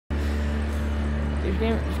This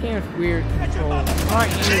game is weird control. Not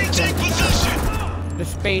used to the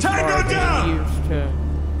space bar being used to.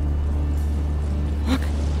 Look.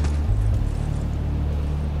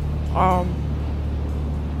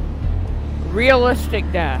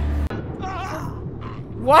 Realistic death.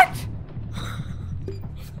 What?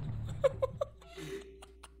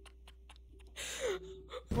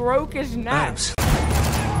 Broke his neck.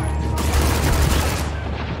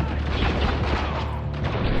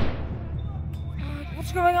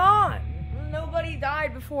 What's going on? Nobody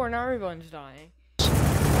died before, now everyone's dying. How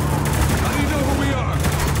do you know who we are?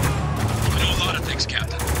 I know a lot of things,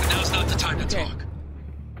 Captain, but now's not the time to talk.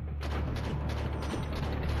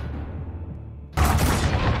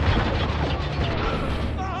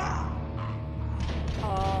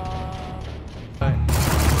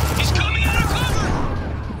 He's coming out of cover!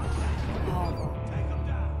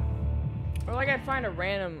 Or like I'd find a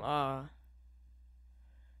random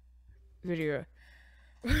video.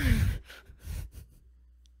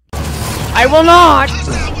 I will not!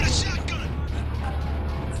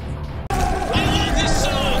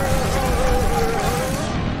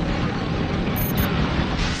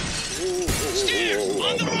 Stairs,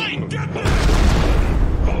 on the right!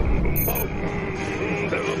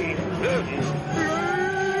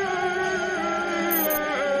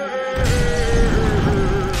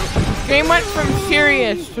 Game went from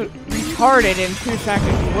serious to retarded in 2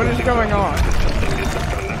 seconds. What is going on?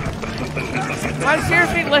 I'm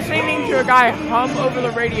seriously listening to a guy hum over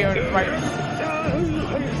the radio right now.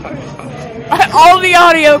 All the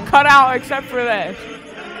audio cut out except for this.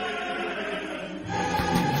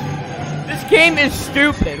 This game is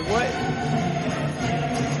stupid. What?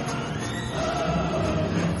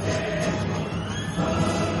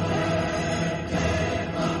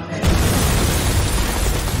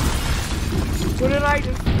 What did I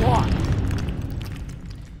just watch?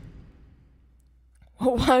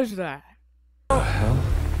 What was that? What the hell?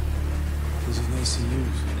 These are nice to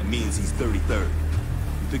use. It means he's 33rd.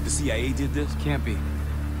 You think the CIA did this? Can't be.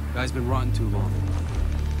 Guy's been rotten too long.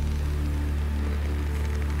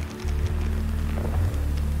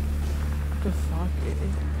 What the fuck is it?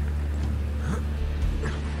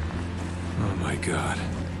 Oh my god.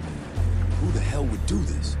 Who the hell would do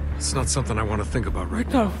this? It's not something I want to think about right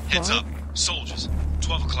What now. the fuck? Heads up, soldiers.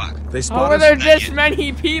 12 o'clock. They How spot are us? there this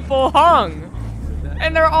many people hung?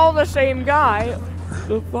 And they're all the same guy.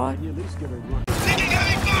 The fuck? Taking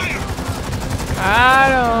heavy fire!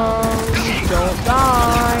 Adam, don't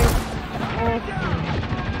die.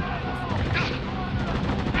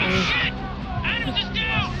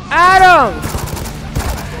 Adam!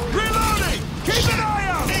 Reloading! Keep an eye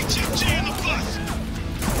out! HMG in the bus!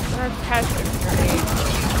 I'm gonna test it grenade.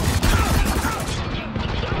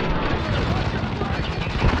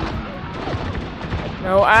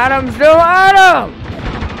 No Adams, no Adam!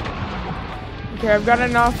 Okay, I've got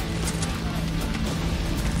enough.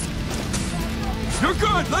 You're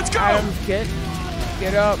good. Let's go. Adams, get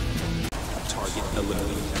up. Target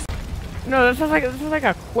eliminated. No, this is like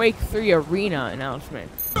a Quake 3 arena announcement.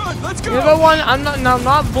 Good. Let's go. You're the one. I'm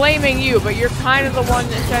not blaming you, but you're kind of the one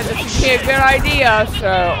that said this would be a good idea.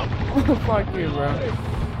 So, fuck you, bro.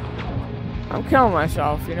 I'm killing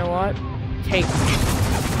myself. You know what? Take me.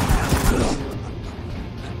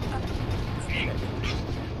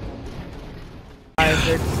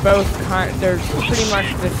 They're both they're pretty much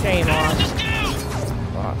the same on.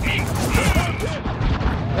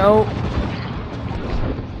 Nope.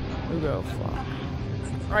 We go, fuck.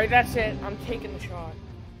 Alright, that's it. I'm taking the shot.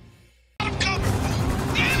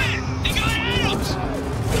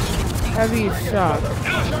 Heavy suck.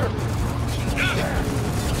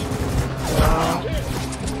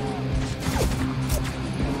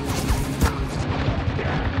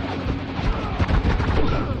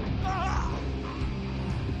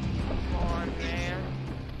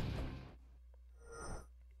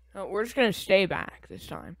 No, we're just gonna stay back this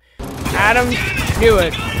time. Adam, do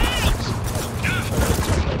it.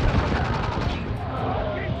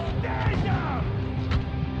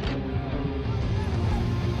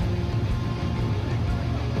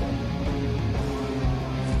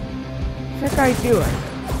 What's that guy doing?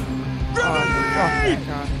 Oh, fuck that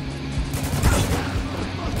guy.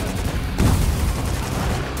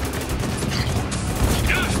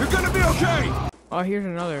 You're gonna be okay. Oh, here's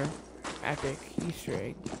another epic Easter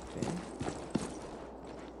egg thing.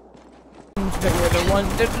 They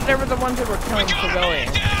were the ones that were killing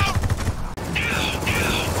civilians.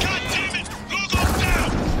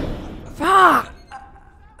 Fuck!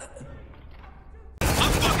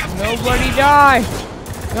 Nobody die!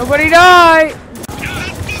 Nobody die!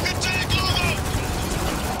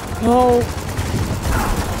 No.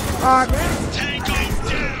 Fuck.